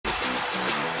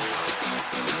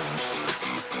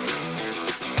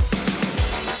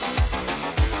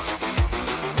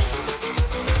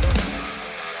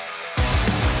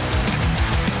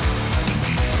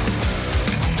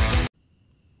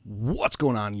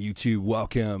going on, YouTube?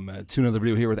 Welcome to another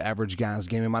video here with Average Guys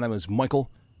Gaming. My name is Michael.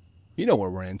 You know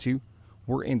what we're into.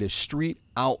 We're into Street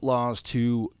Outlaws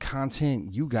 2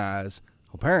 content you guys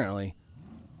apparently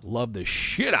love the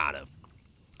shit out of.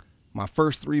 My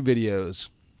first 3 videos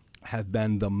have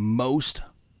been the most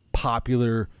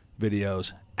popular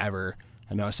videos ever.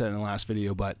 I know I said it in the last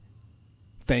video, but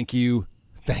thank you.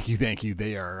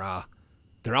 They are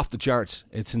they're off the charts.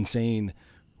 It's insane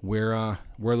where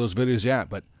those videos are at,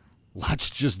 but let's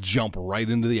just jump right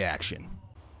into the action.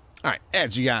 All right,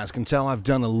 as you guys can tell, I've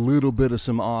done a little bit of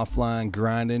some offline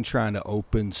grinding, trying to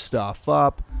open stuff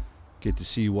up, get to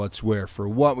see what's where for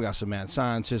what. We got some mad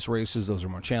scientist races. Those are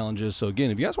more challenges. So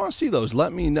again, if you guys want to see those,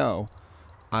 let me know.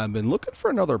 I've been looking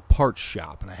for another parts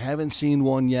shop, and I haven't seen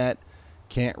one yet.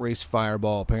 Can't race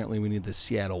Fireball. Apparently, we need the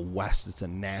Seattle West. It's a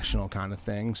national kind of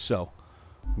thing. So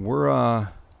we're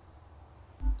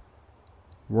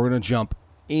gonna jump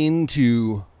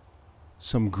into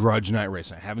some Grudge night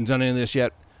racing. I haven't done any of this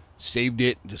yet. Saved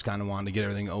it. Just kind of wanted to get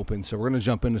everything open. So we're gonna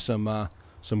jump into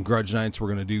some Grudge nights. We're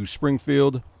gonna do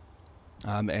Springfield,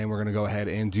 and we're gonna go ahead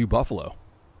and do Buffalo.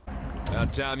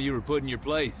 About time you were put in your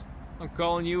place. I'm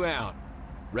calling you out.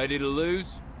 Ready to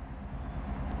lose?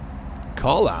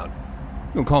 Call out.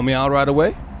 You gonna call me out right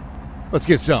away? Let's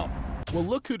get some. Well,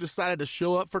 look who decided to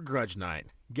show up for Grudge Night.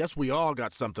 Guess we all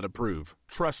got something to prove.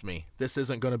 Trust me, this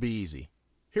isn't going to be easy.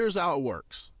 Here's how it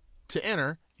works. To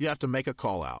enter, you have to make a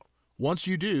call out. Once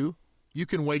you do, you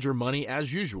can wager money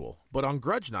as usual. But on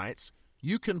Grudge Nights,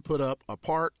 you can put up a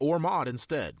part or mod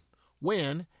instead.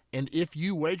 When and if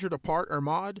you wagered a part or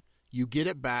mod, you get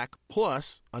it back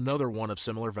plus another one of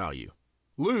similar value.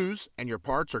 Lose, and your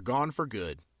parts are gone for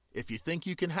good. If you think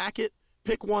you can hack it,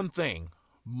 pick one thing,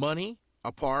 money,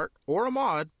 a part, or a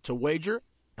mod to wager,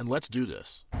 and let's do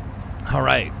this. All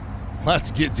right,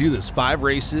 let's do this. 5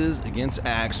 races against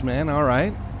Axeman. All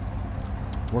right,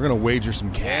 we're gonna wager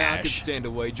some cash. Yeah, I could stand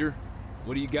a wager.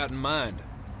 What do you got in mind?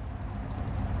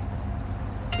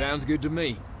 Sounds good to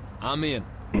me. I'm in.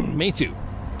 Me too.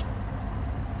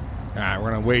 All right,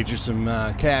 we're gonna wager some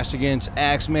cash against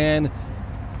Axeman.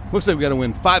 Looks like we got to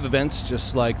win 5 events,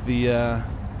 just like the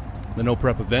no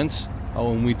prep events.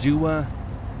 Oh, and we do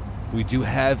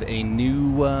have a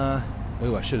new.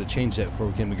 Oh, I should have changed that before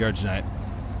we came to Grudge tonight.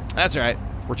 That's all right.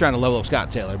 We're trying to level up Scott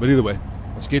Taylor, but either way,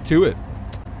 let's get to it.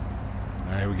 All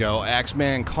right, here we go.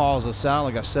 Axeman calls us out,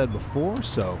 like I said before,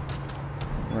 so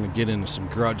we're gonna get into some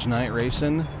Grudge night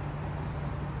racing.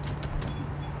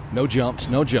 No jumps,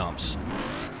 no jumps.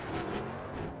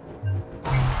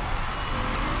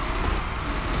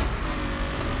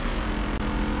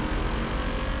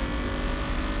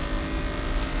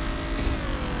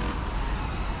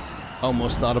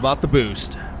 Almost thought about the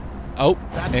boost. Oh,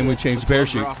 and we changed the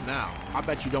parachute. Off now. I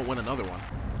bet you don't win another one.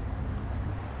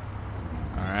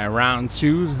 All right, round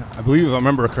 2. I believe if I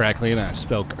remember correctly, and I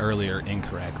spoke earlier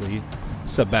incorrectly,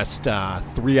 it's the best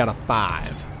 3 out of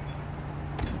 5.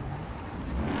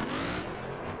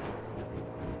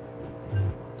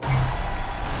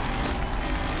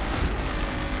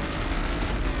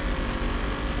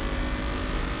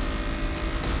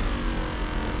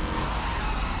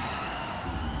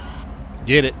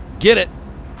 Get it. Get it.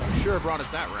 You sure brought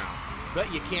it that round.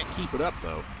 Bet you can't keep it up,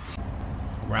 though.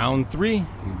 Round 3. Here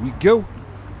we go.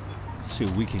 Let's see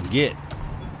what we can get.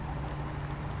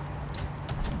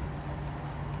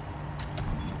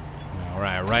 All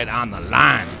right, right on the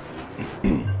line.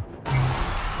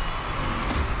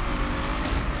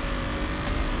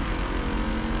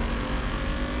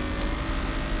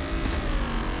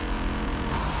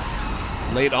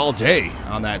 Late all day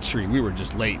on that tree. We were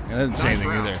just late. I didn't say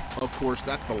anything either. Of course,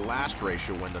 that's the last race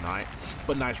you'll win tonight,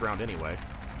 but nice round anyway.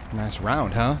 Nice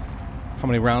round, huh? How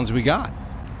many rounds we got?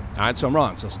 All right, so I'm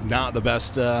wrong. So it's not the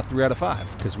best 3 out of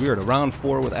 5 because we are at round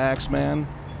 4 with Axeman.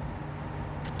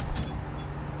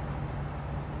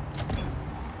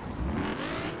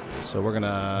 So we're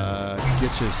gonna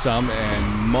get you some,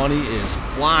 and money is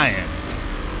flying.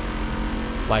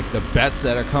 Like the bets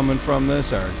that are coming from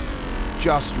this are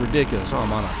just ridiculous. Oh,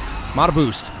 I'm on a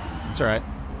boost. It's all right.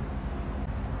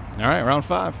 All right, round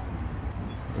 5.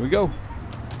 Here we go.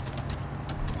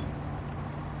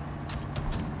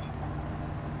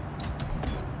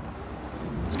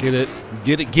 Let's get it.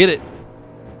 Get it. Get it.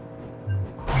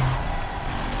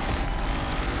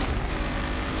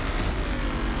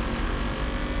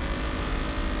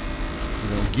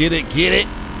 Get it. Get it.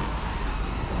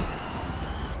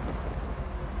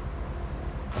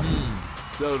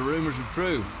 So the rumors are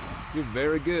true. You're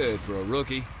very good for a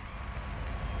rookie.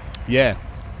 Yeah,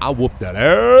 I whooped that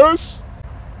ass.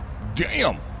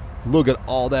 Damn. Look at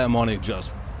all that money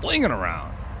just flinging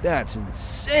around. That's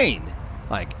insane.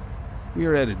 Like, We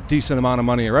are at a decent amount of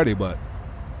money already, but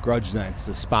Grudge Night's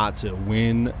the spot to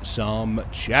win some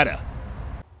cheddar.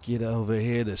 Get over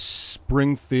here to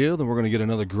Springfield, and we're going to get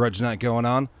another Grudge Night going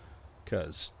on.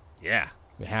 Because, yeah,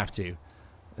 we have to.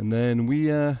 And then we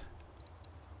going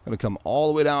to come all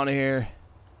the way down here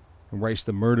and race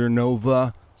the Murder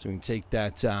Nova so we can take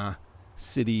that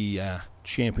city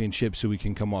championship so we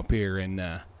can come up here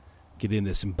and get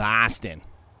into some Boston.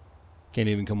 Can't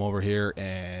even come over here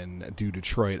and do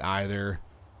Detroit either.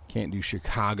 Can't do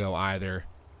Chicago either.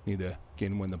 Need to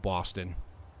get and win the Boston.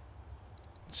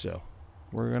 So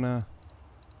we're gonna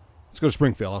let's go to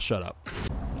Springfield. I'll shut up.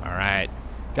 All right,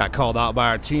 got called out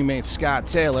by our teammate Scott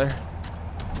Taylor.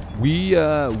 We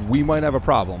might have a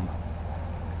problem.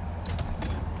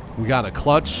 We got a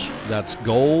clutch that's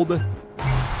gold.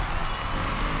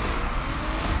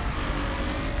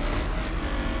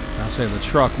 I'll say the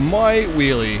truck might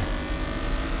wheelie.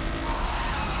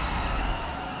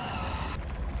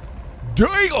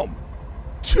 Damn!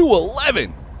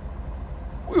 211!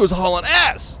 We was hauling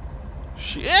ass!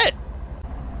 Shit!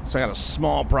 So I got a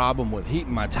small problem with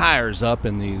heating my tires up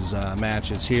in these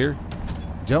matches here.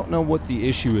 Don't know what the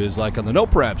issue is. Like on the no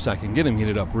preps, I can get them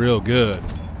heated up real good.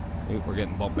 Ooh, we're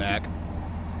getting bumped back.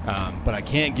 But I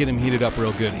can't get them heated up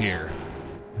real good here.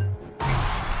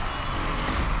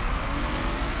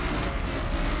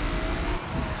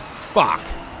 Fuck!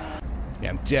 Yeah,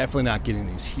 I'm definitely not getting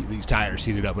these tires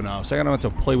heated up enough. So I'm gonna have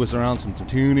to play with around some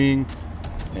tuning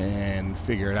and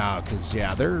figure it out. Cause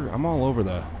yeah, I'm all over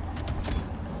the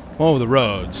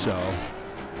road. So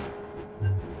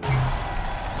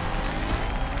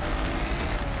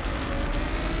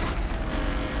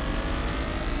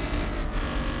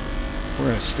we're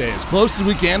gonna stay as close as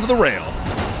we can to the rail.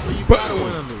 So you got a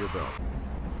win under your belt.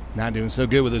 Not doing so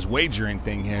good with this wagering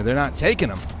thing here. They're not taking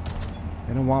them.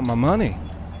 They don't want my money.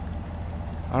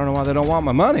 I don't know why they don't want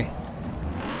my money.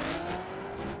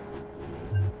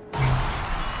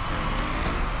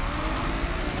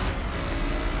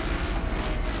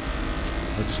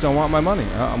 They just don't want my money.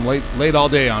 I'm late all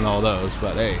day on all those,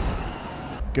 but hey,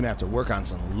 gonna have to work on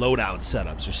some loadout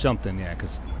setups or something, yeah,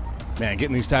 because, man,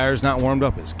 getting these tires not warmed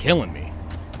up is killing me.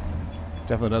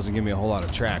 Definitely doesn't give me a whole lot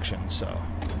of traction, so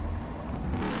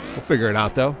we'll figure it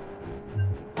out, though.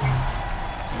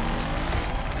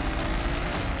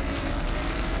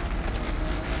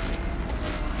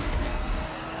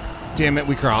 Damn it,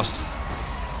 we crossed.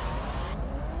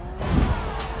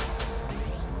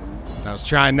 I was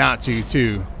trying not to,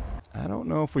 too. I don't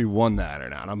know if we won that or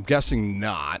not. I'm guessing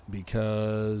not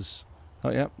because... Oh,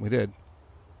 yeah, we did.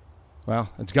 Well,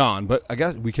 it's gone, but I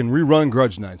guess we can rerun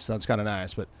Grudge Nights. So that's kind of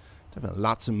nice, but definitely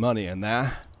lots of money in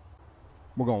there.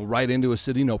 We're going right into a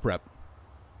city no prep.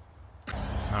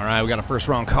 All right, we got a first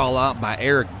round call out by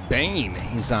Eric Bain.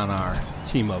 He's on our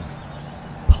team of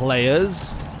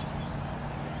players.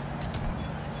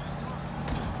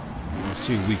 Let's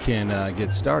see if we can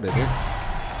get started here.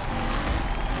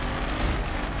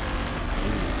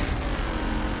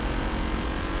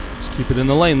 Let's keep it in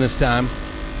the lane this time.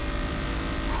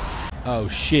 Oh,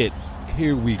 shit.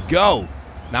 Here we go.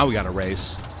 Now we got a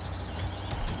race.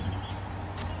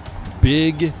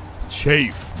 Big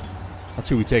Chief. That's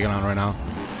who we taking on right now.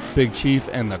 Big Chief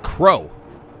and the Crow.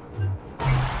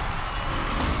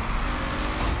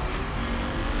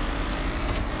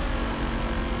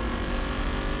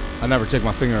 I never take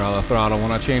my finger out of the throttle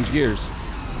when I change gears.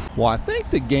 Well, I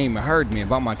think the game heard me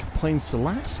about my complaints the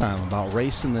last time about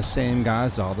racing the same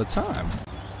guys all the time.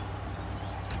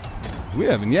 We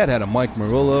haven't yet had a Mike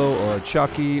Murillo or a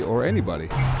Chucky or anybody.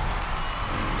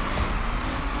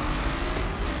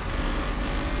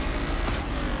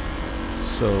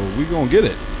 So we gonna get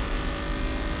it.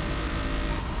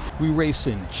 We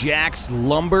racing Jack's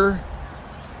Lumber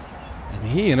and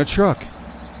he in a truck.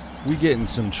 We getting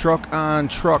some truck on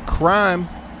truck crime.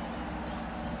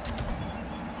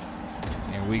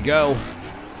 Here we go.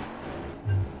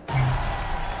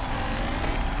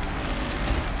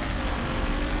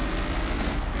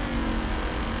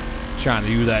 Trying to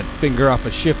do that finger off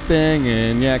a shift thing,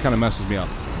 and yeah, it kind of messes me up.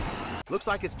 Looks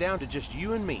like it's down to just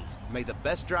you and me. May the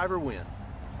best driver win.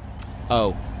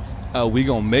 Oh, we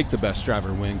gonna make the best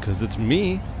driver win because it's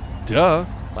me. Duh.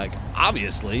 Like,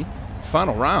 obviously.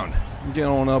 Final round. I'm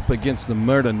going up against the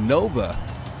Murder Nova.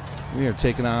 We are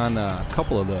taking on a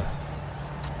couple of the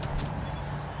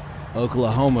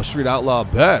Oklahoma Street Outlaw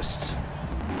bests.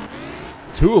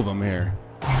 Two of them here.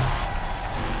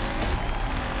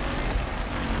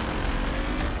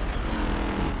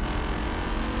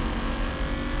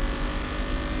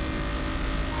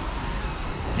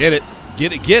 Get it.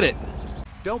 Get it. Get it.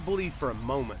 Don't believe for a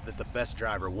moment that the best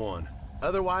driver won.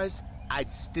 Otherwise,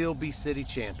 I'd still be city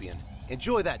champion.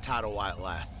 Enjoy that title while it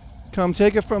lasts. Come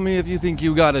take it from me if you think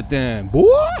you got it then.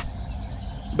 Boy,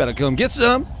 you better come get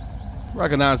some.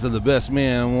 Recognize that the best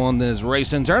man won this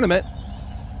racing tournament.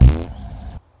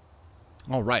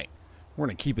 All right. We're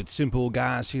going to keep it simple,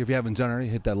 guys. Here, if you haven't done it already,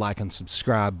 hit that like and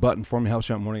subscribe button for me. Helps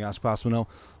you out more than guys possible. Know.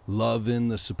 Loving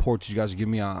the support that you guys are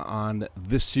giving me on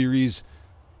this series.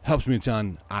 Helps me a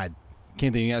ton. I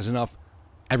can't thank you guys enough.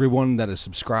 Everyone that has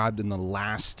subscribed in the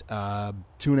last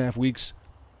 2.5 weeks,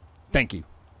 thank you.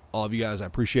 All of you guys, I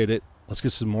appreciate it. Let's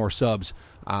get some more subs.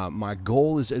 My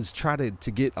goal is try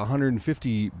to get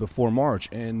 150 before March,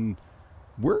 and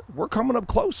we're coming up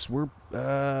close. We're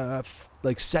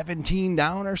like 17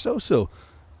 down or so. So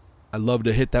I'd love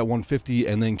to hit that 150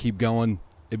 and then keep going.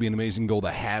 It'd be an amazing goal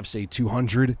to have, say,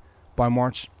 200 by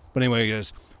March. But anyway,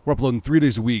 guys, we're uploading 3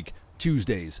 days a week,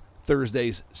 Tuesdays,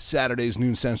 Thursdays, Saturdays,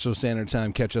 noon Central Standard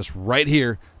Time. Catch us right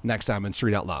here next time in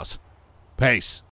Street Outlaws. Peace.